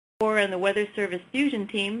Corps and the Weather Service Fusion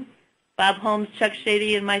team, Bob Holmes, Chuck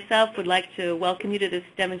Shady, and myself would like to welcome you to this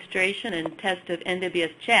demonstration and test of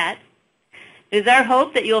NWSChat. It is our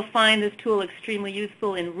hope that you'll find this tool extremely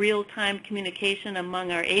useful in real-time communication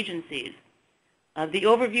among our agencies. The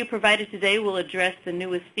overview provided today will address the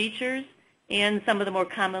newest features and some of the more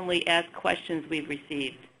commonly asked questions we've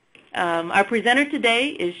received. Our presenter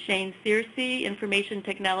today is Shane Searcy, Information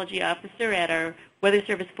Technology Officer at our Weather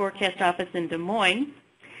Service Forecast Office in Des Moines.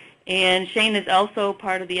 And Shane is also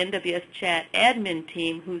part of the NWSChat admin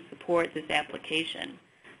team who support this application.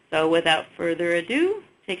 So without further ado,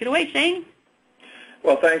 take it away, Shane.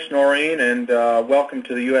 Well, thanks, Noreen, and welcome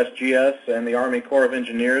to the USGS and the Army Corps of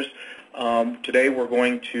Engineers. Today we're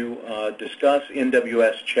going to discuss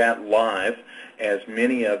NWSChat Live. As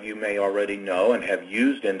many of you may already know and have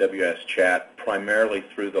used NWSChat primarily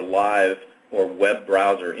through the live or web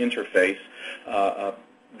browser interface,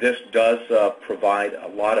 this does provide a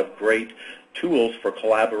lot of great tools for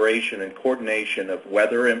collaboration and coordination of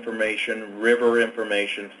weather information, river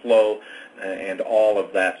information, flow, and all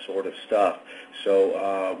of that sort of stuff.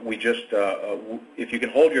 So if you can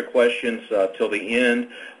hold your questions till the end,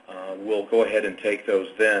 we'll go ahead and take those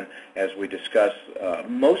then as we discuss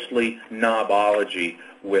mostly knobology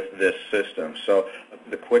with this system. So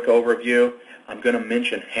the quick overview, I'm going to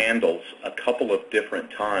mention handles a couple of different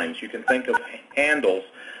times. You can think of handles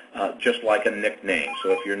just like a nickname.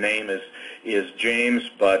 So if your name is James,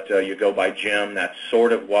 but you go by Jim, that's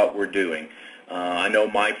sort of what we're doing. I know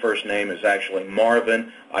my first name is actually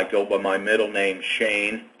Marvin. I go by my middle name,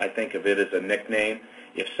 Shane. I think of it as a nickname.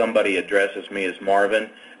 If somebody addresses me as Marvin,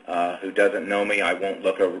 who doesn't know me, I won't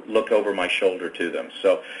look over my shoulder to them.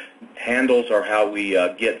 So handles are how we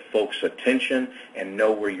get folks' attention and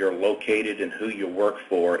know where you're located and who you work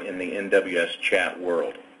for in the NWSChat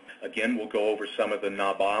world. Again, we'll go over some of the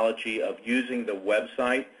knobology of using the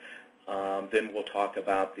website. Then we'll talk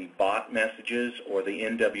about the bot messages or the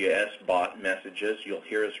NWS bot messages. You'll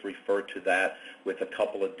hear us refer to that with a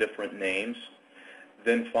couple of different names.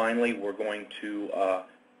 Then finally, we're going to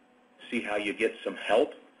see how you get some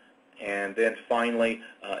help. And then finally,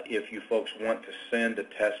 if you folks want to send a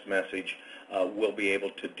test message, we'll be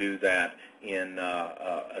able to do that in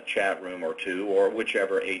a chat room or two, or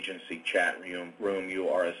whichever agency chat room you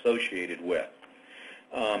are associated with.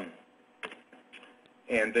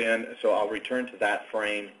 And then, so I'll return to that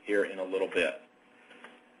frame here in a little bit.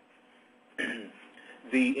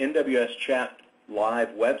 The NWSChat Live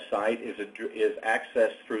website is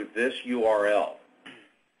accessed through this URL.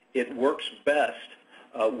 It works best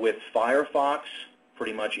with Firefox,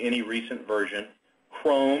 pretty much any recent version,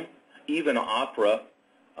 Chrome, even Opera,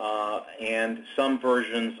 and some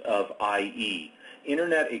versions of IE.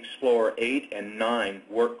 Internet Explorer 8 and 9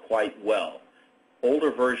 work quite well.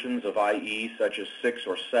 Older versions of IE, such as 6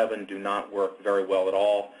 or 7, do not work very well at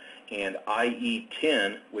all. And IE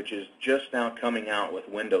 10, which is just now coming out with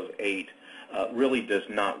Windows 8, really does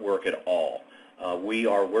not work at all. We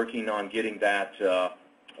are working on getting that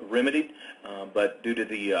remedied, but due to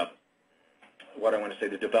the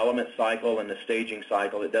the development cycle and the staging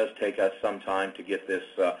cycle, it does take us some time to get this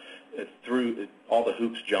through, all the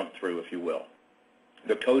hoops jumped through, if you will.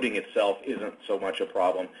 The coding itself isn't so much a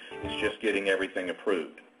problem, it's just getting everything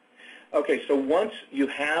approved. Okay, so once you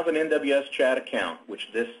have an NWSChat account,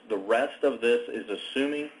 which the rest of this is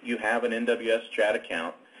assuming you have an NWSChat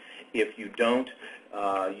account. If you don't,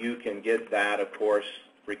 you can get that, of course,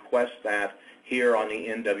 request that here on the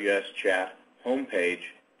NWSChat homepage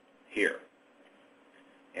here.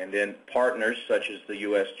 And then partners such as the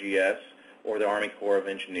USGS or the Army Corps of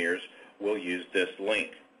Engineers will use this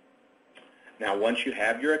link. Now, once you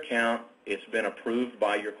have your account, it's been approved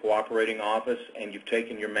by your cooperating office, and you've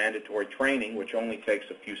taken your mandatory training, which only takes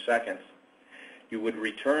a few seconds, you would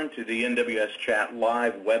return to the NWSChat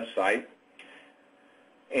Live website,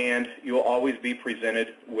 and you'll always be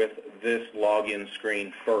presented with this login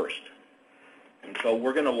screen first. And so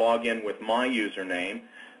we're going to log in with my username.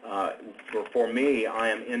 For me, I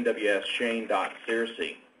am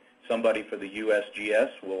nwsshane.searcy. Somebody for the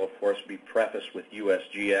USGS will, of course, be prefaced with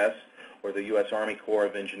USGS, or the U.S. Army Corps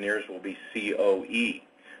of Engineers will be COE,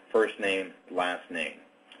 first name, last name,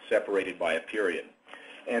 separated by a period.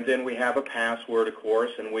 And then we have a password, of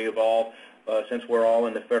course, and we have all, since we're all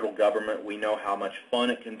in the federal government, we know how much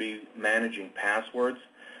fun it can be managing passwords.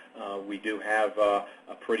 We do have a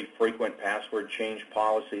pretty frequent password change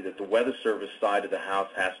policy that the Weather Service side of the house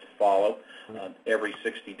has to follow every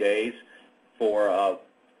 60 days. Though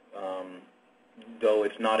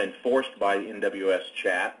it's not enforced by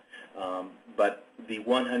NWSChat, but the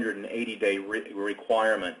 180-day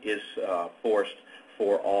requirement is forced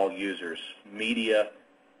for all users, media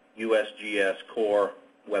USGS, Corps,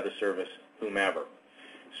 Weather Service, whomever.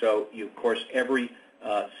 So, you, of course, every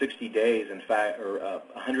 60 days, in fact, or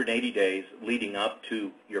 180 days leading up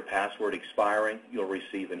to your password expiring, you'll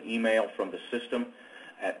receive an email from the system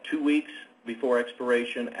at 2 weeks before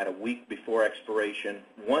expiration, at a week before expiration,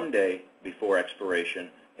 1 day before expiration,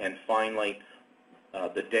 and finally,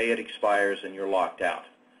 the day it expires and you're locked out.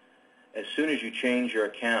 As soon as you change your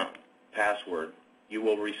account password,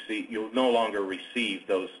 you'll no longer receive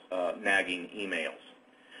those nagging emails.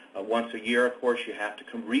 Once a year, of course, you have to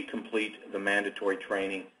recomplete the mandatory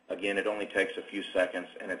training. Again, it only takes a few seconds,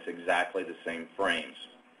 and it's exactly the same frames.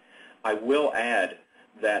 I will add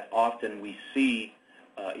that often we see,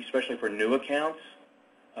 especially for new accounts,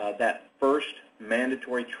 that first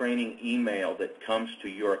mandatory training email that comes to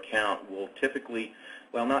your account will typically,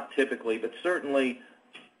 well, not typically, but certainly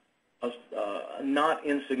a not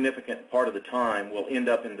insignificant part of the time will end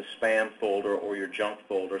up in the spam folder or your junk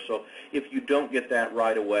folder. So if you don't get that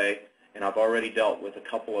right away, and I've already dealt with a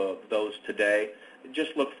couple of those today,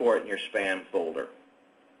 just look for it in your spam folder.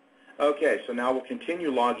 Okay, so now we'll continue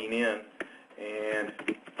logging in, and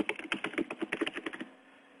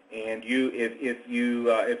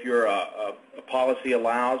if your policy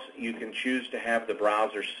allows, you can choose to have the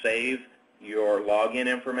browser save your login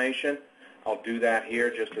information. I'll do that here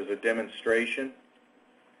just as a demonstration.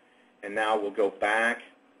 And now we'll go back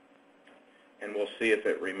and we'll see if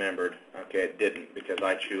it remembered. Okay, it didn't because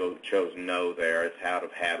I chose no there. It's out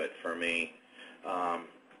of habit for me.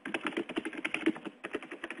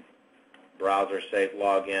 Browser save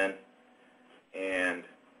login, and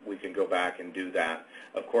we can go back and do that.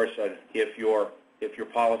 Of course, if your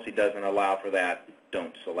policy doesn't allow for that,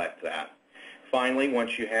 don't select that. Finally,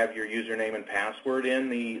 once you have your username and password in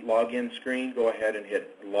the login screen, go ahead and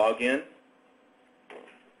hit login.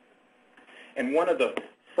 And one of the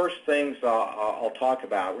first things I'll talk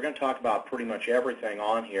about, we're going to talk about pretty much everything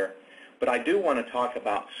on here, but I do want to talk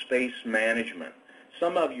about space management.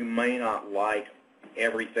 Some of you may not like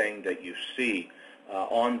everything that you see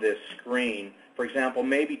on this screen. For example,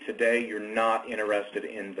 maybe today you're not interested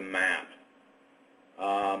in the map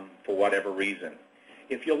for whatever reason.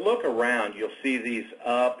 If you look around, you'll see these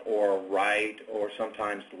up or right or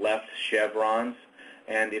sometimes left chevrons,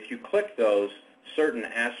 and if you click those, certain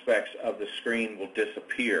aspects of the screen will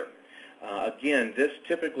disappear. Again, this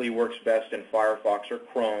typically works best in Firefox or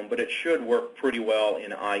Chrome, but it should work pretty well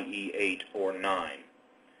in IE 8 or 9.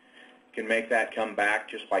 You can make that come back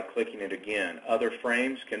just by clicking it again. Other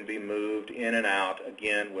frames can be moved in and out,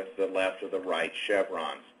 again, with the left or the right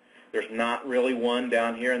chevrons. There's not really one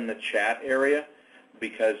down here in the chat area,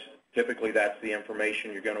 because typically that's the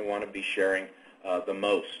information you're going to want to be sharing the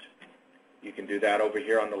most. You can do that over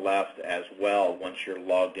here on the left as well once you're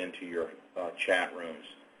logged into your chat rooms.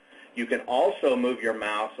 You can also move your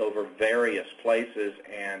mouse over various places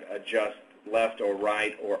and adjust left or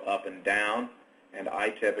right or up and down, and I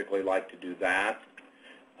typically like to do that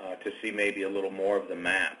to see maybe a little more of the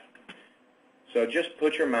map. So just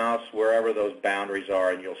put your mouse wherever those boundaries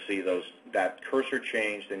are, and you'll see that cursor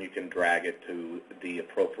change. Then you can drag it to the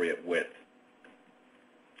appropriate width.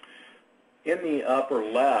 In the upper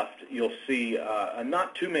left, you'll see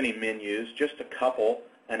not too many menus, just a couple.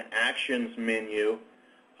 An actions menu.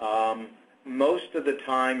 Most of the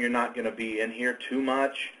time, you're not going to be in here too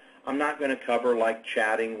much. I'm not going to cover like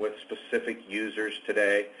chatting with specific users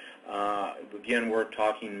today. Again, we're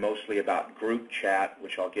talking mostly about group chat,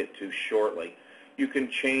 which I'll get to shortly. You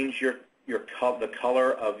can change the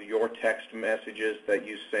color of your text messages that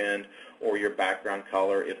you send, or your background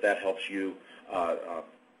color, if that helps you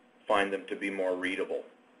find them to be more readable.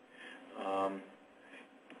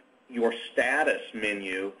 Your status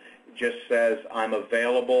menu just says, I'm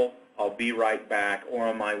available, I'll be right back, or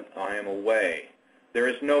I am away. There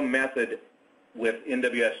is no method with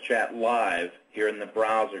NWSChat Live here in the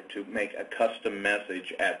browser to make a custom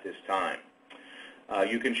message at this time.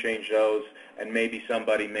 You can change those, and maybe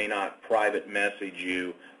somebody may not private message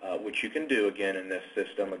you, which you can do again in this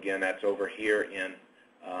system. Again, that's over here in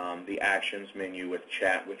the Actions menu with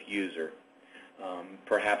Chat with User.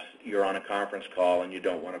 Perhaps you're on a conference call and you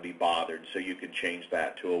don't want to be bothered, so you could change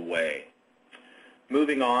that to away.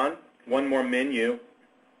 Moving on, one more menu.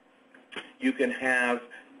 You can have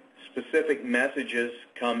specific messages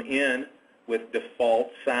come in with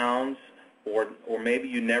default sounds, or maybe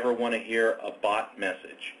you never want to hear a bot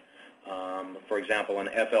message. For example, an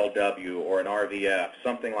FLW or an RVF,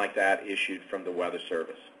 something like that issued from the Weather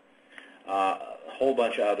Service. A whole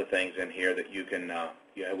bunch of other things in here that you can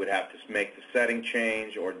you would have to make the setting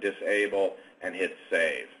change or disable and hit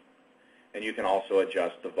save. And you can also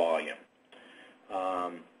adjust the volume.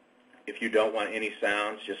 If you don't want any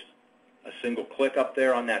sounds, just a single click up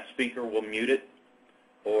there on that speaker will mute it,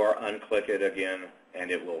 or unclick it again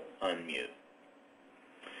and it will unmute.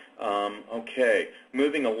 Okay,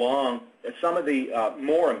 moving along, some of the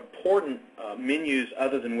more important menus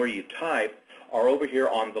other than where you type are over here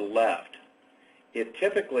on the left. It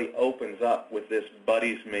typically opens up with this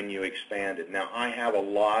Buddies menu expanded. Now, I have a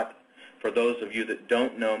lot. For those of you that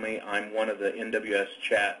don't know me, I'm one of the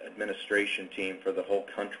NWSChat administration team for the whole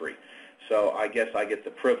country. So I guess I get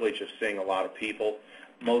the privilege of seeing a lot of people.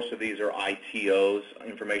 Most of these are ITOs,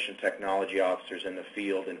 information technology officers in the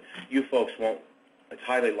field, and you folks won't, it's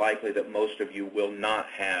highly likely that most of you will not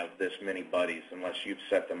have this many buddies unless you've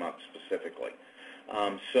set them up specifically.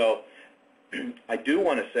 So I do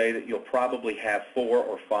want to say that you'll probably have 4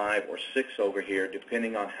 or 5 or 6 over here,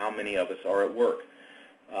 depending on how many of us are at work.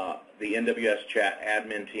 The NWSChat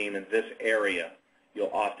admin team in this area,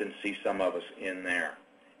 you'll often see some of us in there.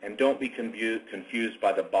 And don't be confused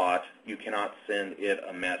by the bot. You cannot send it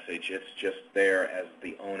a message. It's just there as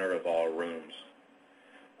the owner of all rooms.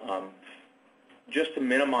 Just to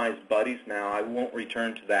minimize buddies now, I won't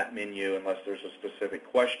return to that menu unless there's a specific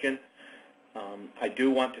question. I do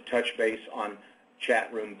want to touch base on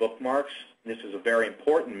chat room bookmarks. This is a very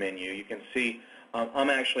important menu. You can see I'm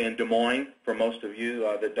actually in Des Moines, for most of you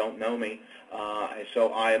that don't know me,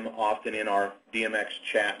 so I'm often in our DMX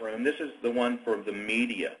chat room. This is the one for the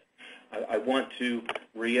media. I want to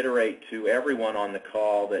reiterate to everyone on the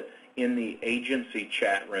call that in the agency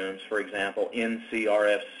chat rooms, for example,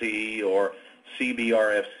 NCRFC or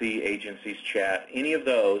CBRFC agencies chat, any of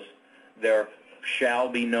those, there shall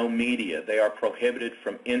be no media. They are prohibited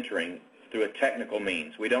from entering through a technical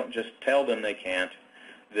means. We don't just tell them they can't,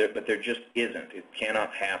 but there just isn't. It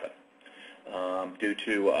cannot happen due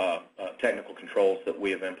to technical controls that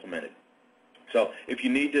we have implemented. So if you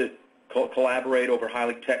need to collaborate over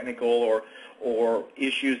highly technical or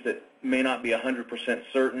issues that may not be 100%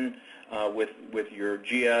 certain with your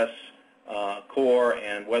GS, Core,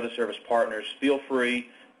 and Weather Service partners, feel free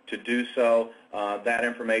to do so. That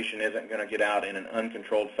information isn't going to get out in an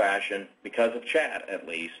uncontrolled fashion because of chat, at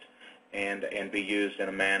least, and be used in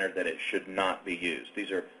a manner that it should not be used.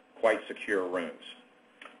 These are quite secure rooms.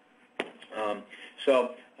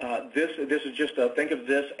 This is just think of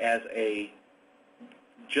this as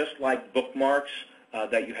just like bookmarks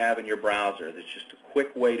that you have in your browser. It's just a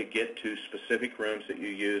quick way to get to specific rooms that you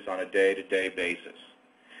use on a day-to-day basis.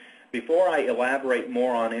 Before I elaborate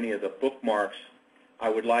more on any of the bookmarks, I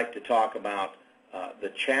would like to talk about the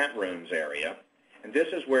chat rooms area. And this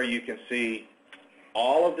is where you can see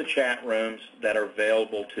all of the chat rooms that are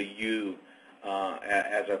available to you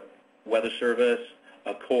as a Weather Service,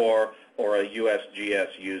 a Core, or a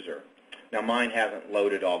USGS user. Now, mine hasn't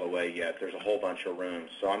loaded all the way yet. There's a whole bunch of rooms,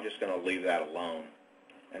 so I'm just going to leave that alone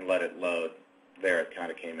and let it load. There, it kind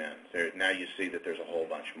of came in. Now you see that there's a whole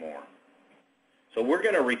bunch more. So we're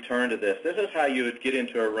going to return to this. This is how you would get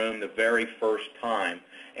into a room the very first time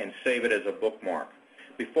and save it as a bookmark.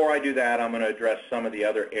 Before I do that, I'm going to address some of the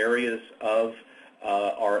other areas of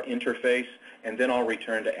our interface, and then I'll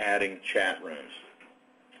return to adding chat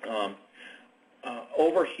rooms.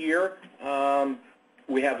 Over here,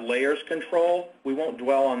 we have layers control. We won't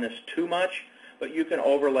dwell on this too much, but you can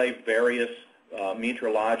overlay various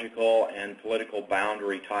meteorological and political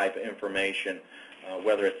boundary type information,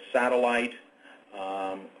 whether it's satellite,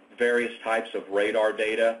 various types of radar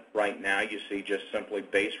data. Right now you see just simply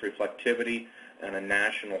base reflectivity and a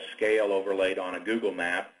national scale overlaid on a Google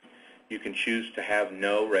map. You can choose to have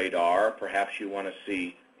no radar. Perhaps you want to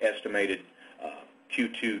see estimated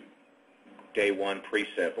Q2 day 1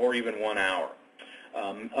 precip or even 1 hour.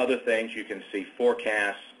 Other things, you can see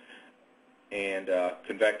forecasts and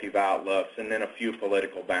convective outlooks, and then a few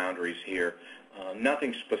political boundaries here.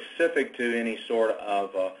 Nothing specific to any sort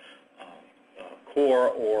of Core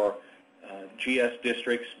or GS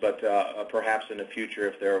districts, but perhaps in the future,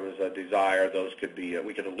 if there was a desire, those could be,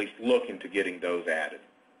 we could at least look into getting those added.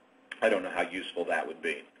 I don't know how useful that would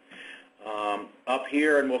be. Up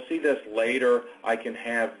here, and we'll see this later, I can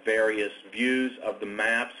have various views of the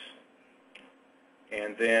maps.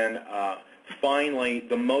 And then finally,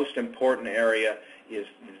 the most important area is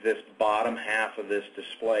this bottom half of this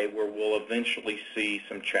display where we'll eventually see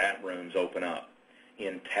some chat rooms open up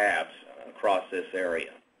in tabs across this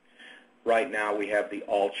area. Right now we have the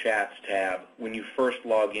All Chats tab. When you first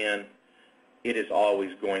log in, it is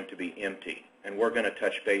always going to be empty. And we're going to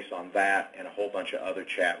touch base on that and a whole bunch of other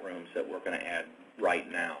chat rooms that we're going to add right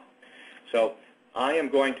now. So I am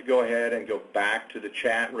going to go ahead and go back to the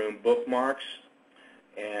chat room bookmarks.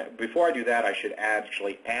 And before I do that, I should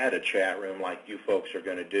actually add a chat room like you folks are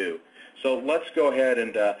going to do. So let's go ahead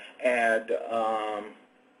and add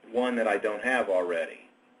one that I don't have already.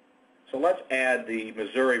 So let's add the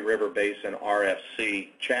Missouri River Basin RFC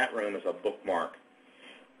chat room as a bookmark.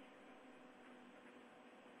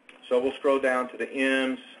 So we'll scroll down to the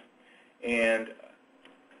M's and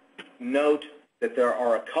note that there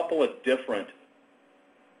are a couple of different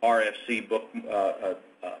RFC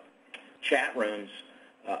chat rooms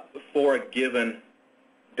for a given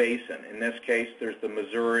basin. In this case, there's the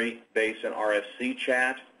Missouri Basin RFC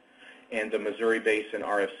chat and the Missouri Basin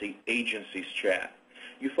RFC Agencies chat.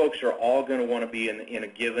 You folks are all going to want to be in a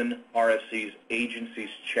given RFC's agencies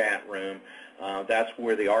chat room. That's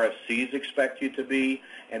where the RFCs expect you to be,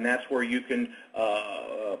 and that's where you can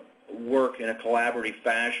work in a collaborative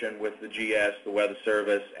fashion with the GS, the Weather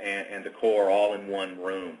Service, and the Corps all in one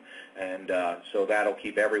room. And so that'll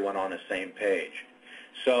keep everyone on the same page.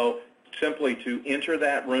 So simply to enter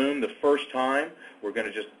that room the first time, we're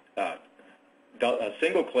going to just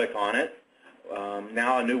single click on it.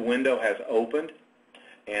 Now a new window has opened,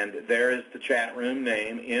 and there is the chat room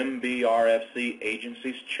name, MBRFC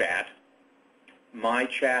Agencies Chat. My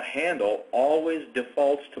chat handle always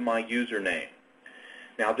defaults to my username.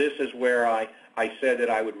 Now this is where I said that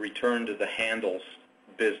I would return to the handles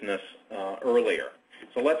business earlier.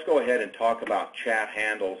 So let's go ahead and talk about chat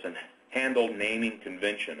handles and handle naming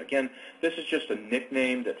convention. Again, this is just a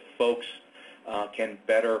nickname that folks can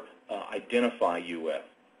better identify you with.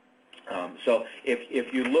 So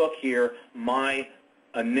if you look here, my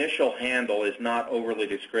initial handle is not overly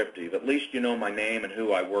descriptive. At least you know my name and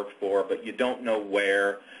who I work for, but you don't know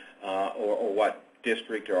where or what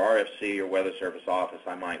district or RFC or Weather Service office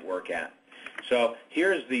I might work at. So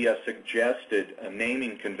here's the suggested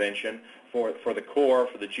naming convention for the Corps,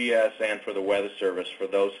 for the GS, and for the Weather Service, for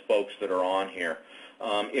those folks that are on here.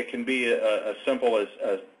 It can be as simple as,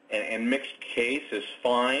 and mixed case is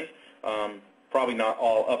fine. Probably not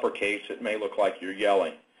all uppercase. It may look like you're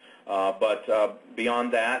yelling. But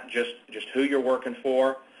beyond that, just who you're working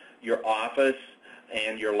for, your office,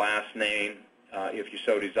 and your last name if you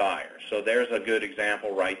so desire. So there's a good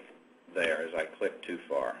example right there as I click too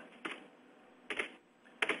far.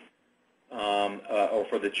 Or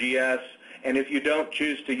for the GS. And if you don't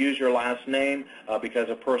choose to use your last name because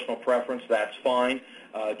of personal preference, that's fine.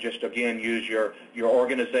 Just, again, use your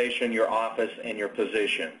organization, your office, and your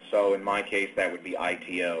position. So in my case, that would be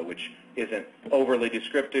ITO, which isn't overly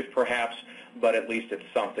descriptive, perhaps, but at least it's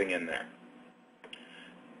something in there.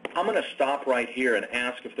 I'm going to stop right here and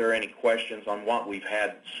ask if there are any questions on what we've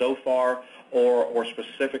had so far or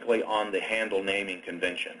specifically on the handle naming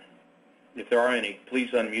convention. If there are any, please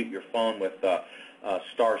unmute your phone with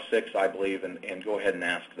 *6, I believe, and go ahead and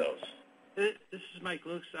ask those. This is Mike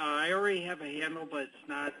Lukes. I already have a handle, but it's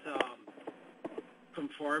not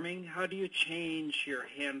conforming. How do you change your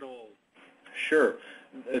handle? Sure.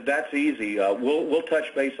 That's easy. We'll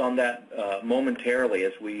touch base on that momentarily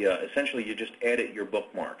as we essentially you just edit your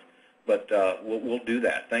bookmark. But we'll do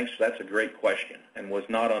that. Thanks. That's a great question and was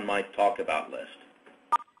not on my talk about list.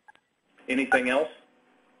 Anything else?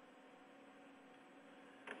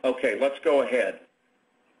 Okay, let's go ahead.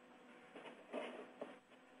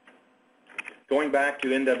 Going back to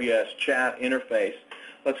NWSChat interface,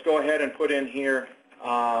 let's go ahead and put in here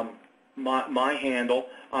my handle.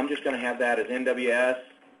 I'm just going to have that as NWS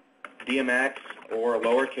DMX or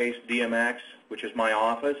lowercase DMX, which is my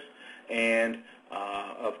office, and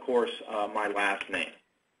of course my last name.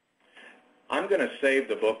 I'm going to save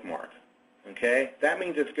the bookmark. Okay, that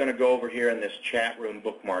means it's going to go over here in this chat room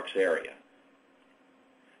bookmarks area.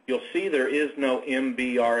 You'll see there is no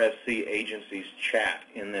MBRFC Agencies chat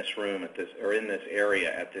in this room at this or in this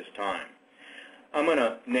area at this time. I'm going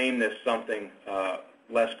to name this something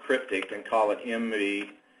less cryptic and call it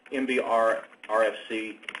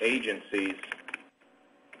MBRFC Agencies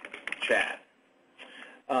chat.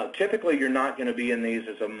 Typically, you're not going to be in these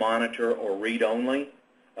as a monitor or read-only.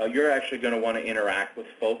 You're actually going to want to interact with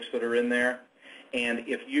folks that are in there. And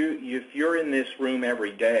if you're in this room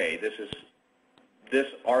every day, this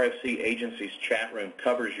RFC Agencies chat room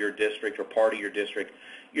covers your district or part of your district.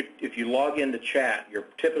 If you log into chat, you're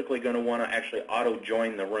typically going to want to actually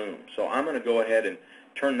auto-join the room. So I'm going to go ahead and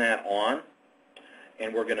turn that on,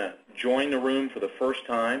 and we're going to join the room for the first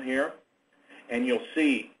time here. And you'll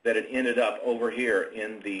see that it ended up over here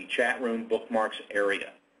in the chat room bookmarks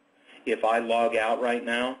area. If I log out right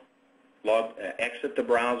now, exit the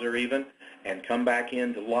browser even, and come back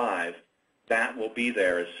into live, that will be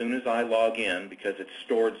there as soon as I log in because it's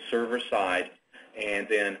stored server-side, and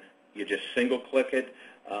then you just single-click it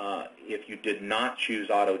if you did not choose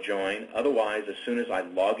auto-join. Otherwise, as soon as I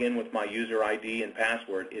log in with my user ID and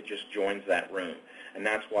password, it just joins that room. and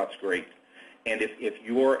that's what's great. And if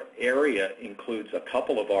your area includes a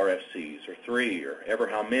couple of RFCs or 3 or ever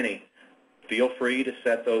how many, feel free to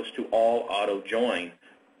set those to all auto join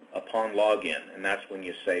upon login, and that's when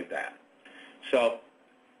you save that. So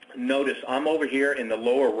notice I'm over here in the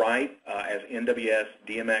lower right as NWS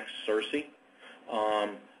DMX Cersei.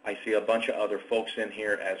 I see a bunch of other folks in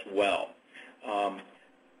here as well.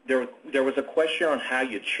 There was a question on how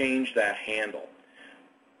you change that handle.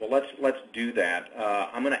 Well, let's do that.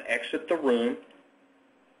 I'm going to exit the room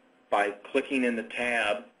by clicking in the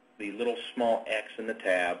tab, the little small X in the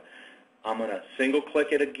tab. I'm going to single click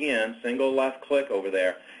it again, single left click over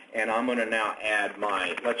there, and I'm going to now add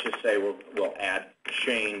my, let's just say we'll add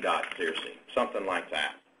Shane.Cersei, something like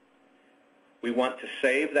that. We want to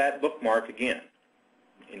save that bookmark again.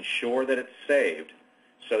 Ensure that it's saved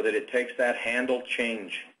so that it takes that handle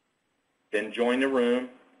change. Then join the room.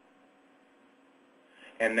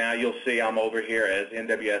 And now you'll see I'm over here as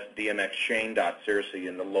NWS DMX Shane.Cersei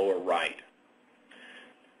in the lower right.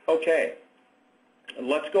 Okay,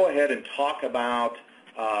 let's go ahead and talk about,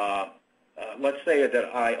 let's say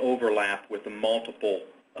that I overlap with the multiple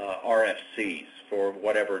RFCs for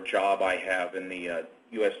whatever job I have in the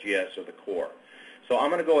USGS or the Corps. So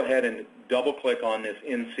I'm going to go ahead and double-click on this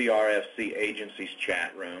NCRFC Agencies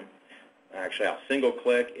chat room. Actually, I'll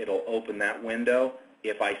single-click. It'll open that window.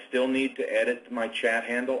 If I still need to edit my chat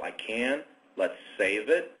handle, I can. Let's save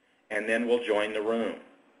it, and then we'll join the room.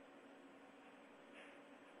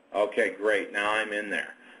 Okay, great. Now I'm in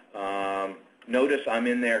there. Notice I'm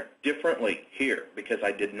in there differently here because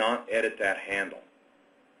I did not edit that handle.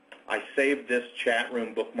 I saved this chat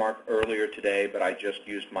room bookmark earlier today, but I just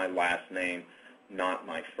used my last name, not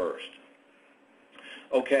my first.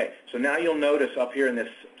 Okay, so now you'll notice up here in this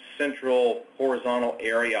central horizontal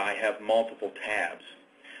area I have multiple tabs.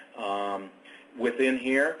 Within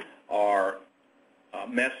here are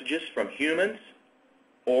messages from humans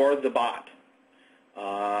or the bot.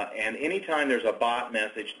 And anytime there's a bot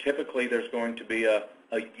message, typically there's going to be a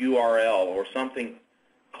URL or something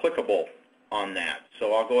clickable on that.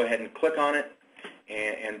 So I'll go ahead and click on it,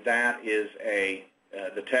 and that is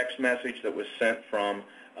the text message that was sent from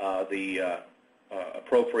the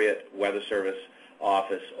appropriate Weather Service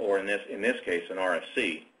office, or in this case, an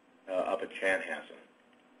RFC up at Chanhassen.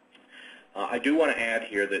 I do want to add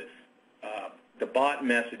here that the bot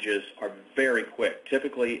messages are very quick.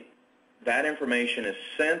 Typically, that information is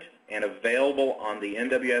sent and available on the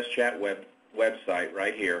NWSChat website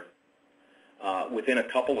right here within a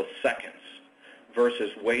couple of seconds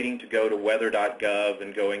versus waiting to go to weather.gov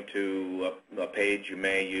and going to a page you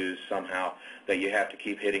may use somehow that you have to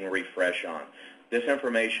keep hitting refresh on. This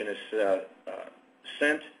information is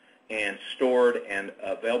sent and stored and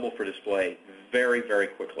available for display very, very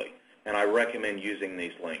quickly. And I recommend using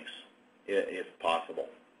these links if possible.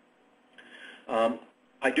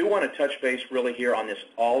 I do want to touch base really here on this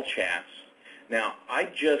all chats. Now, I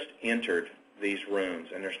just entered these rooms,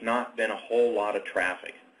 and there's not been a whole lot of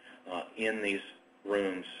traffic in these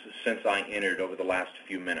rooms since I entered over the last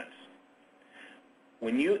few minutes.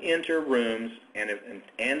 When you enter rooms, and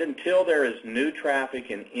until there is new traffic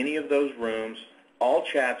in any of those rooms, all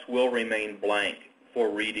chats will remain blank for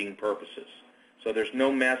reading purposes. So there's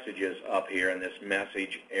no messages up here in this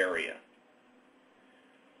message area.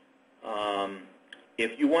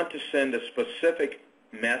 If you want to send a specific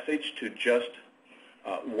message to just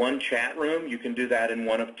one chat room, you can do that in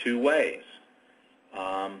one of two ways.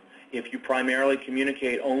 If you primarily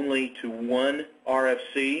communicate only to one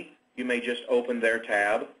RFC, you may just open their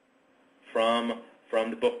tab from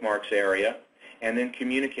the bookmarks area and then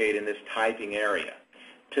communicate in this typing area.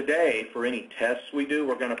 Today, for any tests we do,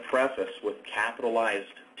 we're going to preface with capitalized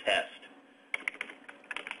test.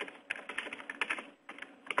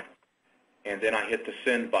 And then I hit the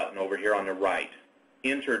send button over here on the right.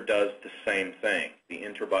 Enter does the same thing, the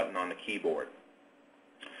enter button on the keyboard.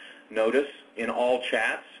 Notice in all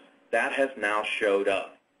chats, that has now showed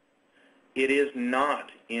up. It is not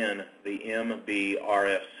in the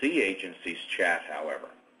MBRFC Agencies chat, however.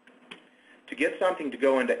 To get something to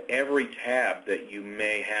go into every tab that you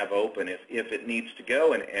may have open, if it needs to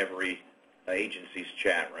go in every agency's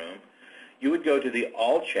chat room, you would go to the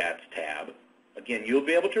All Chats tab. Again, you'll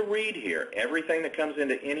be able to read here. Everything that comes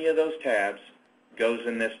into any of those tabs goes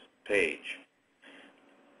in this page.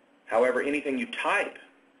 However, anything you type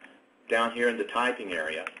down here in the typing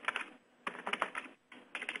area,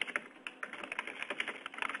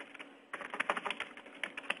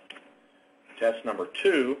 test number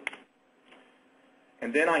 2,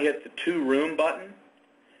 and then I hit the To Room button,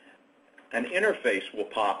 an interface will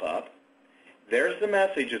pop up. There's the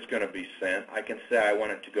message that's going to be sent. I can say I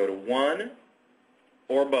want it to go to 1,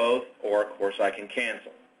 or both, or of course I can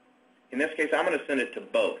cancel. In this case, I'm going to send it to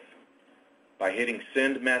both by hitting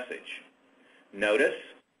Send Message. Notice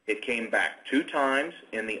it came back 2 times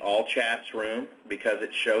in the All Chats room because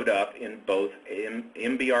it showed up in both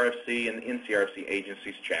MBRFC and NCRFC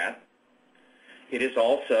agencies chat. It is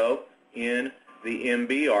also in the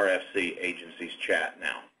MBRFC agencies chat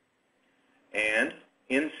now, and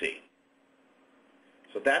NC.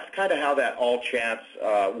 So that's kind of how that All Chats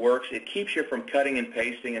works. It keeps you from cutting and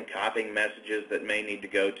pasting and copying messages that may need to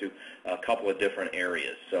go to a couple of different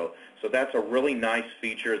areas. So that's a really nice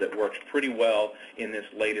feature that works pretty well in this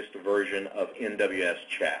latest version of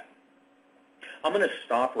NWSChat. I'm going to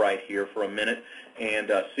stop right here for a minute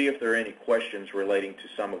and see if there are any questions relating to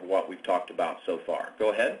some of what we've talked about so far.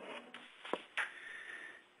 Go ahead.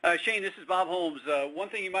 Shane, this is Bob Holmes. One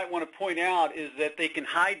thing you might want to point out is that they can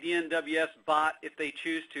hide the NWS bot if they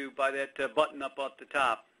choose to by that button up at the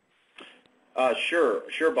top. Sure,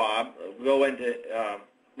 Bob. Go into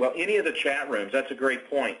well, any of the chat rooms. That's a great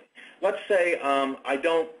point. Let's say I'm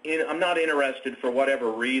not interested for whatever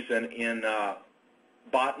reason in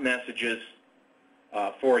bot messages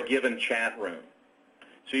for a given chat room.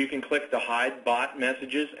 So you can click the Hide Bot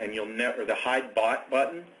Messages and you'll never, or the Hide Bot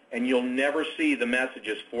button, and you'll never see the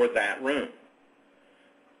messages for that room.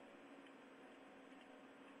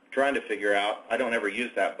 Trying to figure out, I don't ever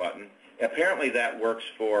use that button. Apparently that works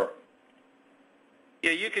for...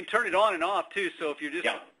 Yeah, you can turn it on and off too, so if you're just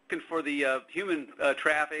looking for the human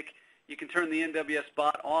traffic, you can turn the NWS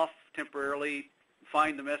bot off temporarily,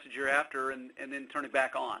 find the message you're after, and then turn it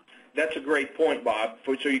back on. That's a great point, Bob,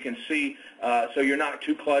 so you can see, so you're not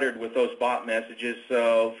too cluttered with those bot messages.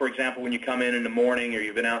 So, for example, when you come in the morning or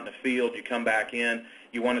you've been out in the field, you come back in,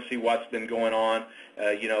 you want to see what's been going on,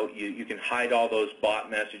 you can hide all those bot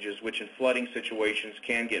messages, which in flooding situations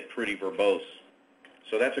can get pretty verbose.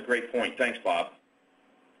 So that's a great point. Thanks, Bob.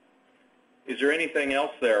 Is there anything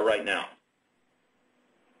else there right now?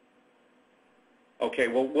 Okay,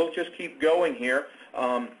 well, we'll just keep going here.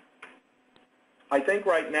 I think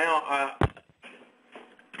right now,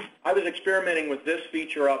 I was experimenting with this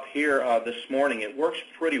feature up here this morning. It works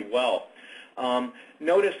pretty well.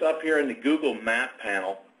 Notice up here in the Google Map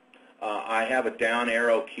panel, I have a down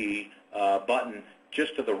arrow key button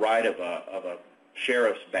just to the right of a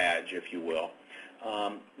sheriff's badge, if you will.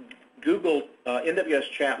 Google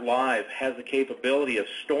NWSChat Live has the capability of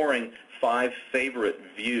storing 5 favorite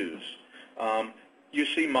views. You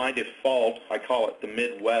see my default, I call it the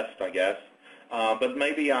Midwest, I guess, but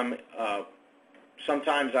maybe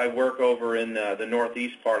sometimes I work over in the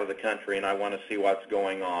northeast part of the country and I want to see what's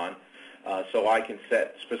going on. So I can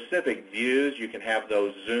set specific views. You can have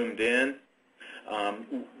those zoomed in.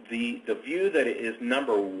 The view that is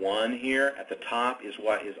number 1 here at the top is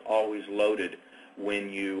what is always loaded when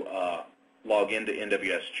you log into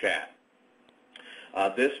NWSChat.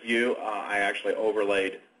 This view, I actually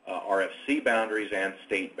overlaid RFC boundaries and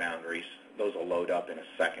state boundaries. Those will load up in a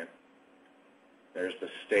second. There's the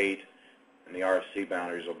state, and the RFC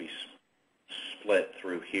boundaries will be split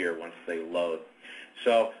through here once they load.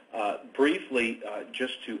 So briefly,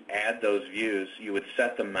 just to add those views, you would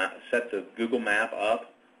set the Google Map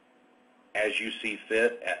up as you see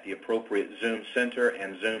fit at the appropriate zoom center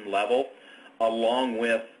and zoom level, along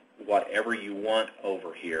with whatever you want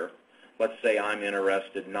over here. Let's say I'm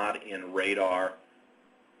interested not in radar,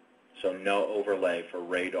 so no overlay for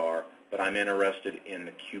radar, but I'm interested in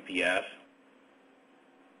the QPF.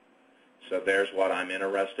 So there's what I'm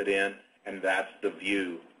interested in, and that's the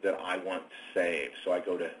view that I want to save. So I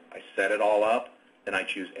set it all up, then I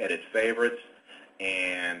choose Edit Favorites,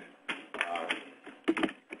 and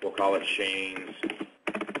we'll call it Shane's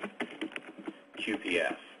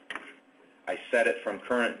QPF. I set it from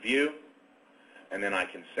Current View, and then I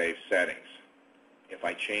can save settings. If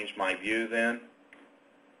I change my view then,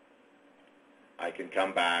 I can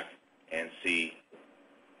come back and see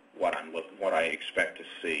what I expect to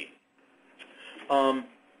see.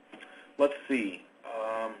 Let's see.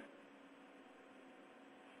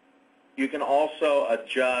 You can also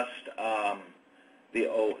adjust how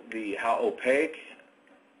opaque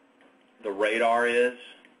the radar is.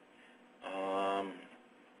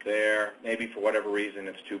 There, maybe for whatever reason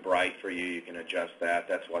it's too bright for you. You can adjust that.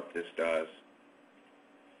 That's what this does.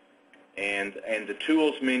 And the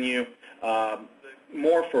tools menu,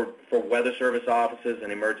 more for weather service offices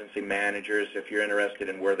and emergency managers, if you're interested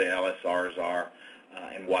in where the LSRs are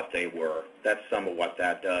and what they were. That's some of what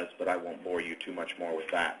that does, but I won't bore you too much more with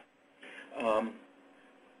that.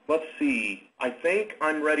 Let's see. I think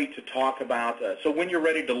I'm ready to talk about, so when you're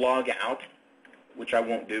ready to log out, which I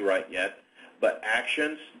won't do right yet, but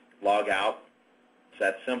actions, log out, it's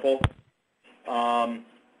that simple.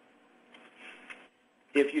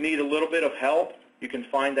 If you need a little bit of help, you can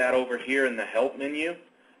find that over here in the Help menu.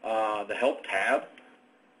 The Help tab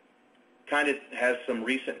kind of has some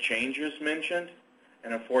recent changes mentioned,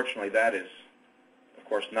 and unfortunately that is, of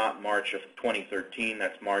course, not March of 2013.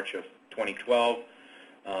 That's March of 2012.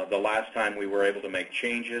 The last time we were able to make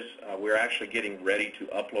changes. We're actually getting ready to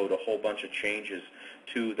upload a whole bunch of changes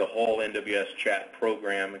to the whole NWSChat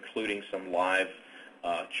program, including some live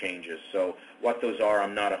changes. So what those are,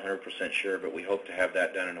 I'm not 100% sure, but we hope to have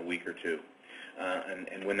that done in a week or two.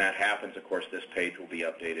 And when that happens, of course, this page will be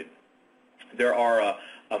updated. There are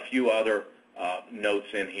a few other notes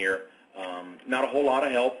in here. Not a whole lot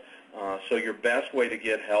of help. So your best way to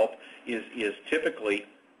get help is typically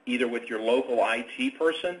either with your local IT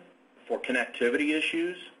person for connectivity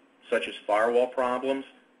issues, such as firewall problems.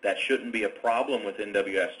 That shouldn't be a problem with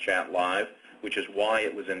NWSChat Live, which is why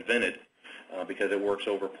it was invented, because it works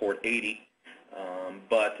over port 80.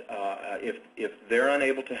 But if they're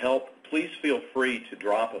unable to help, please feel free to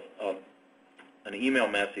drop an email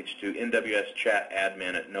message to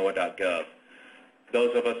nwschatadmin@noaa.gov.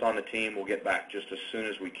 Those of us on the team will get back just as soon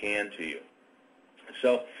as we can to you.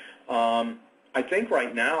 So I think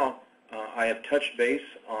right now I have touched base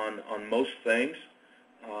on most things.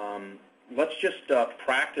 Let's just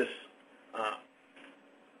practice.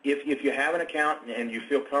 If you have an account and you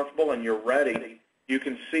feel comfortable and you're ready, you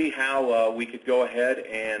can see how we could go ahead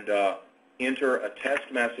and enter a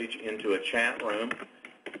test message into a chat room.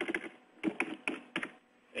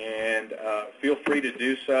 And feel free to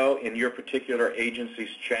do so in your particular agency's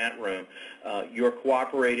chat room. Your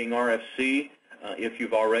cooperating RFC, if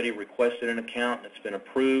you've already requested an account and it's been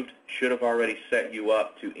approved, should have already set you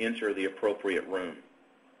up to enter the appropriate room.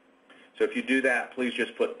 So if you do that, please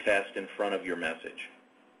just put test in front of your message.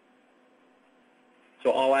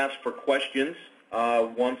 So I'll ask for questions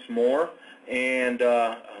once more, and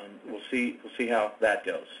we'll see how that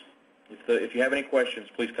goes. If you have any questions,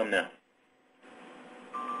 please come now.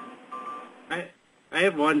 I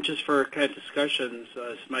have one just for kind of discussions,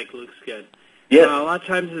 as Mike Luke's good. Yes. A lot of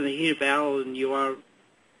times in the heat of battle, and you want to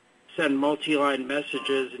send multi-line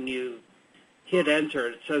messages, and you hit enter,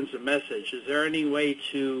 it sends a message. Is there any way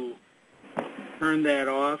to turn that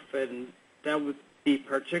off? And that would be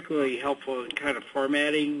particularly helpful in kind of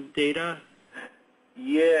formatting data.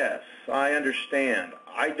 Yes, I understand.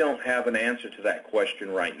 I don't have an answer to that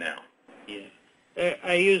question right now. Yeah,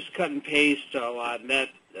 I use cut and paste a lot, and that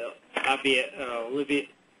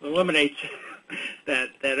eliminates that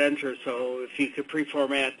enter. So if you could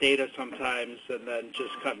pre-format data sometimes, and then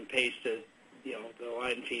just cut and paste it, the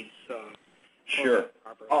line feeds. Sure.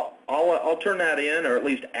 I'll turn that in, or at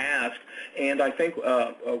least ask. And I think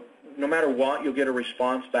no matter what, you'll get a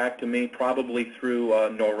response back to me, probably through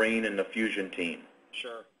Noreen and the Fusion team.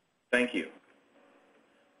 Sure. Thank you.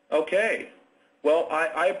 Okay. Well,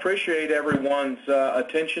 I appreciate everyone's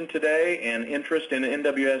attention today and interest in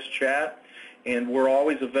NWSChat, and we're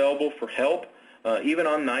always available for help. Even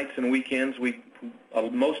on nights and weekends,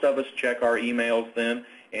 most of us check our emails then,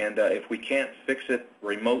 and if we can't fix it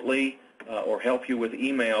remotely or help you with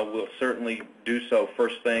email, we'll certainly do so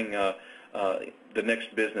first thing the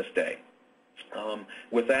next business day.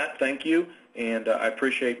 With that, thank you, and I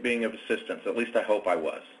appreciate being of assistance. At least I hope I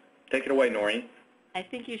was. Take it away, Noreen. I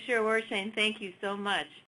think you sure were, Shane. Thank you so much.